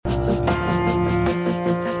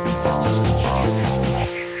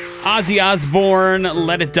Ozzy Osbourne,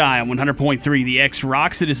 Let It Die on 100.3 The X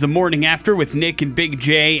Rocks. It is the morning after with Nick and Big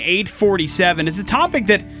J, 8:47. It's a topic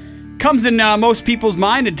that comes in most people's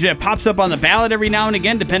mind. It pops up on the ballot every now and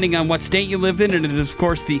again, depending on what state you live in. And it is, of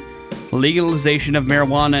course, the legalization of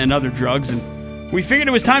marijuana and other drugs. And we figured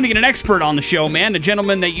it was time to get an expert on the show, man. A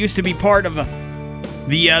gentleman that used to be part of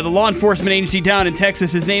the law enforcement agency down in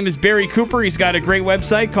Texas. His name is Barry Cooper. He's got a great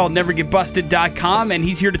website called NeverGetBusted.com, and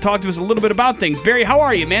he's here to talk to us a little bit about things. Barry, how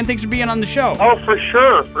are you, man? Thanks for being on the show. Oh, for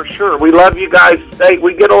sure. We love you guys.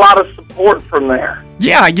 We get a lot of support from there.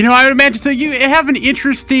 Yeah, I would imagine. So you have an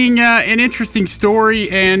interesting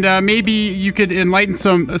story, and maybe you could enlighten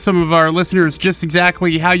some of our listeners just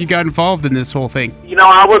exactly how you got involved in this whole thing.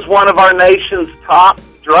 I was one of our nation's top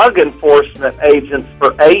drug enforcement agents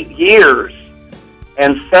for 8 years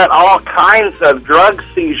and set all kinds of drug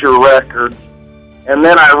seizure records. And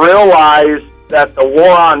then I realized that the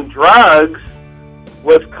war on drugs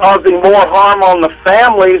was causing more harm on the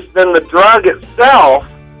families than the drug itself.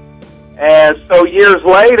 And so years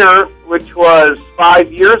later, which was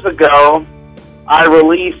 5 years ago, I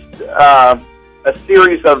released a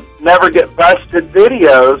series of Never Get Busted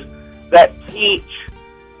videos that teach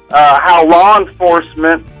how law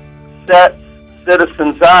enforcement sets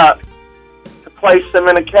citizens up to place them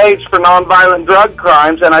in a cage for nonviolent drug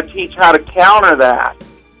crimes, and I teach how to counter that.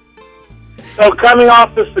 So coming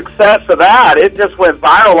off the success of that, it just went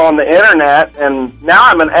viral on the internet, and now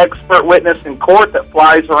I'm an expert witness in court that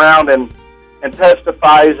flies around and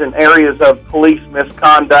testifies in areas of police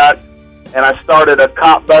misconduct. And I started a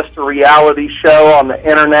Cop Buster reality show on the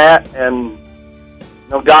internet, and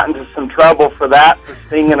got into some trouble for that, for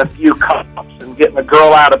stinging a few cops and getting a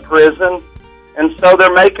girl out of prison. And so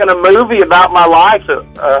they're making a movie about my life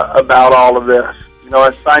about all of this.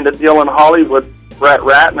 I signed a deal in Hollywood, Brett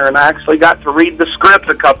Ratner, and I actually got to read the script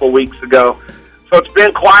a couple weeks ago. So it's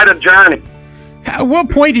been quite a journey. At what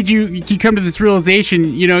point did you come to this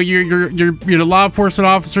realization? You're a law enforcement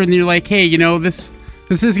officer, and you're like, hey, this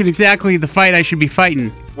isn't exactly the fight I should be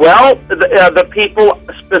fighting. Well, the people,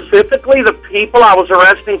 specifically the people I was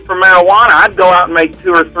arresting for marijuana, I'd go out and make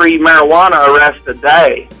 2 or 3 marijuana arrests a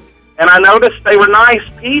day. And I noticed they were nice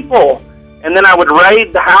people. And then I would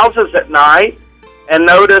raid the houses at night and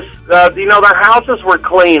notice, their houses were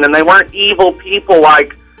clean and they weren't evil people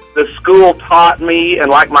like the school taught me and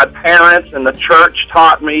like my parents and the church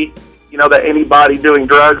taught me, that anybody doing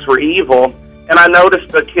drugs were evil. And I noticed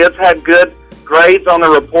the kids had good grades on the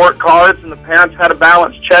report cards and the parents had a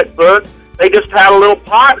balanced checkbook. They just had a little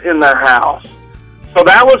pot in their house. So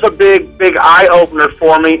that was a big eye-opener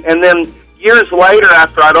for me. And then years later,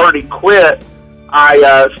 after I'd already quit,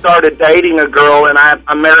 I started dating a girl, and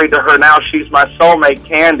I'm married to her now. She's my soulmate,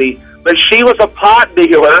 Candy. But she was a pot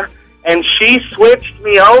dealer, and she switched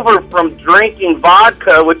me over from drinking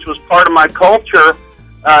vodka, which was part of my culture.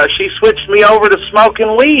 She switched me over to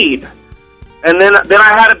smoking weed. And then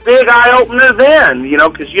I had a big eye-opener then,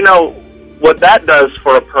 because what that does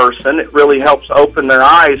for a person. It really helps open their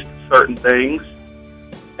eyes to certain things.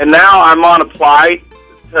 And now I'm on a flight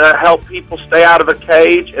to help people stay out of a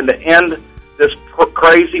cage and to end this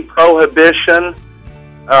crazy prohibition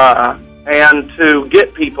and to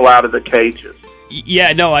get people out of the cages.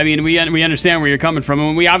 Yeah, no, I mean, we understand where you're coming from,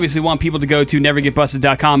 and we obviously want people to go to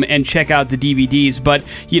NeverGetBusted.com and check out the DVDs, but,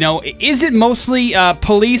 is it mostly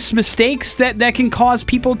police mistakes that can cause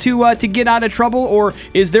people to get out of trouble, or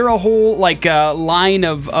is there a whole, line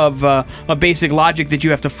of basic logic that you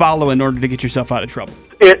have to follow in order to get yourself out of trouble?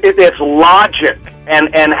 It's logic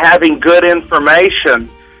and having good information.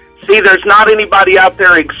 See, there's not anybody out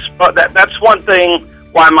there, that's one thing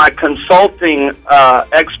why my consulting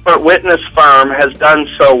expert witness firm has done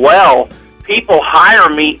so well. People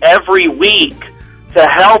hire me every week to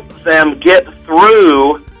help them get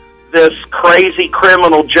through this crazy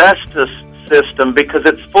criminal justice system because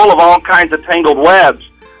it's full of all kinds of tangled webs.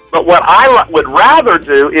 But what I would rather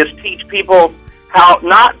do is teach people how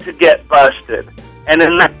not to get busted. And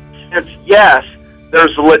in that sense, yes,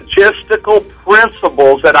 there's logistical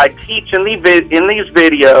principles that I teach in these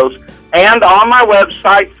videos. And on my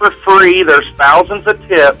website for free, there's thousands of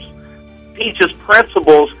tips, teaches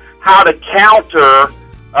principles how to counter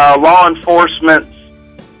law enforcement's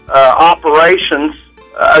operations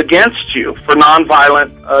against you for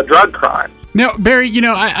nonviolent drug crimes. Now, Barry,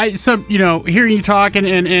 hearing you talk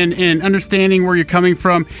and understanding where you're coming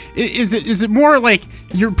from, is it more like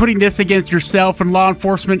you're putting this against yourself and law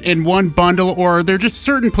enforcement in one bundle, or are there just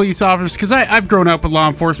certain police officers? Because I've grown up with law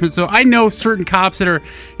enforcement, so I know certain cops that are,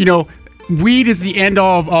 weed is the end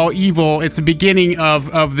all of all evil. It's the beginning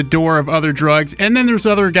of the door of other drugs. And then there's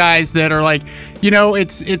other guys that are like,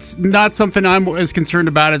 it's not something I'm as concerned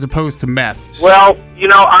about as opposed to meth. Well,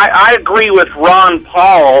 I agree with Ron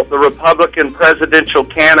Paul, the Republican presidential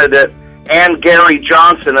candidate, and Gary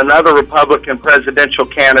Johnson, another Republican presidential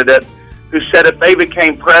candidate, who said if they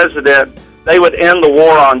became president, they would end the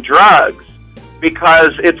war on drugs,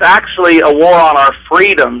 because it's actually a war on our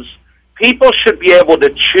freedoms. People should be able to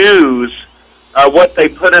choose what they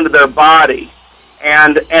put into their body.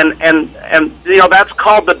 And that's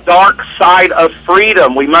called the dark side of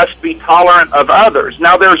freedom. We must be tolerant of others.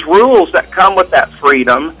 Now, there's rules that come with that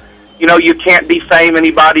freedom. You can't defame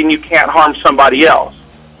anybody and you can't harm somebody else.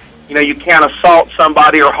 You can't assault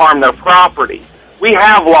somebody or harm their property. We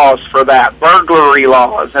have laws for that, burglary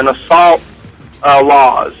laws and assault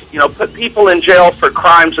laws. Put people in jail for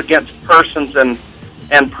crimes against persons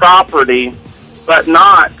and property, but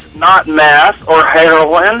not meth or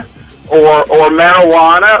heroin or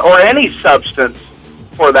marijuana or any substance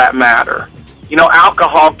for that matter.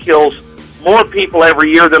 Alcohol kills more people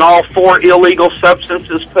every year than all 4 illegal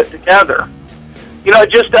substances put together. It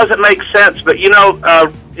just doesn't make sense. But,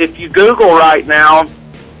 if you Google right now,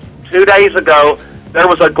 2 days ago, there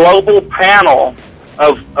was a global panel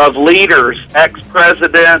of leaders,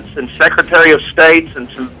 ex-presidents and Secretary of States and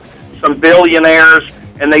some billionaires,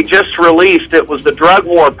 and they just released, it was the Drug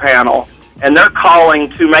War Panel, and they're calling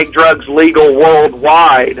to make drugs legal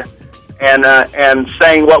worldwide, and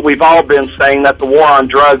saying what we've all been saying, that the war on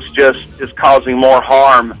drugs just is causing more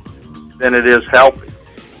harm than it is helping.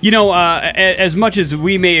 As much as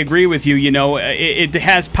we may agree with you, it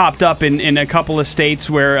has popped up in a couple of states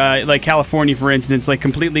where, like California, for instance, like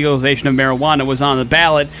complete legalization of marijuana was on the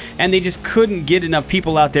ballot, and they just couldn't get enough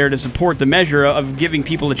people out there to support the measure of giving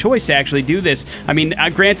people a choice to actually do this. I mean,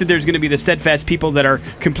 granted, there's going to be the steadfast people that are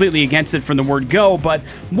completely against it from the word go, but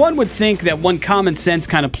one would think that one common sense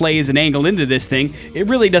kind of plays an angle into this thing. It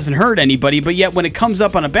really doesn't hurt anybody, but yet when it comes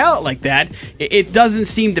up on a ballot like that, it doesn't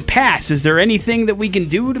seem to pass. Is there anything that we can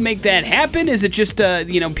do to make that happen? Is it just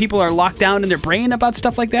people are locked down in their brain about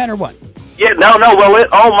stuff like that, or what? Yeah, no. Well, it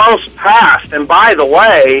almost passed. And by the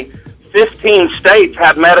way, 15 states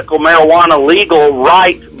have medical marijuana legal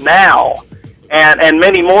right now, and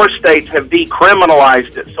many more states have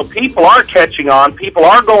decriminalized it. So people are catching on. People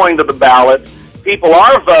are going to the ballots. People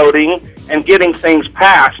are voting and getting things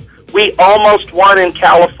passed. We almost won in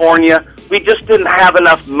California. We just didn't have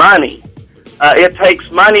enough money. It takes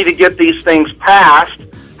money to get these things passed.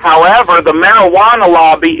 However, the marijuana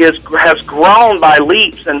lobby has grown by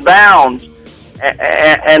leaps and bounds,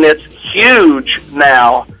 and it's huge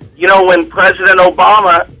now. When President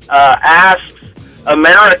Obama asks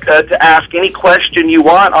America to ask any question you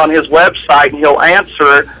want on his website, and he'll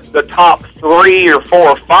answer the top 3 or 4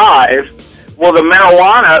 or 5, well, the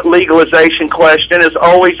marijuana legalization question is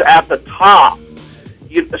always at the top.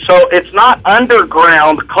 So it's not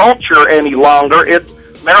underground culture any longer.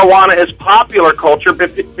 Marijuana is popular culture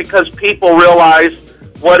because people realize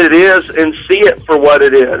what it is and see it for what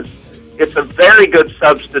it is. It's a very good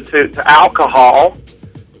substitute to alcohol,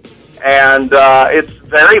 and it's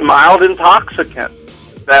very mild intoxicant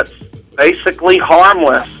that's basically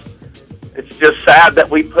harmless. It's just sad that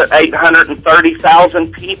we put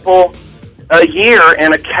 830,000 people a year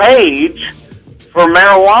in a cage for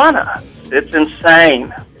marijuana. It's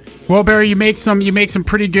insane. Well, Barry, you make some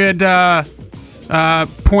pretty good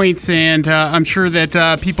points, and I'm sure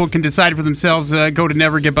that people can decide for themselves. Go to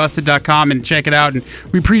nevergetbusted.com and check it out, and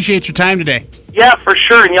we appreciate your time today. Yeah, for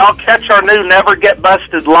sure, and y'all catch our new Never Get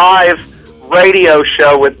Busted live radio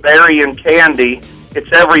show with Barry and Candy. It's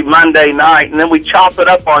every Monday night, and then we chop it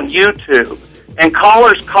up on YouTube, and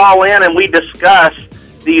callers call in and we discuss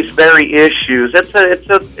these very issues.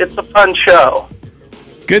 It's a fun show.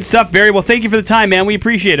 Good stuff, Barry. Well, thank you for the time, man. We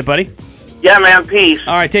appreciate it, buddy. Yeah, man. Peace.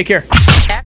 All right, take care.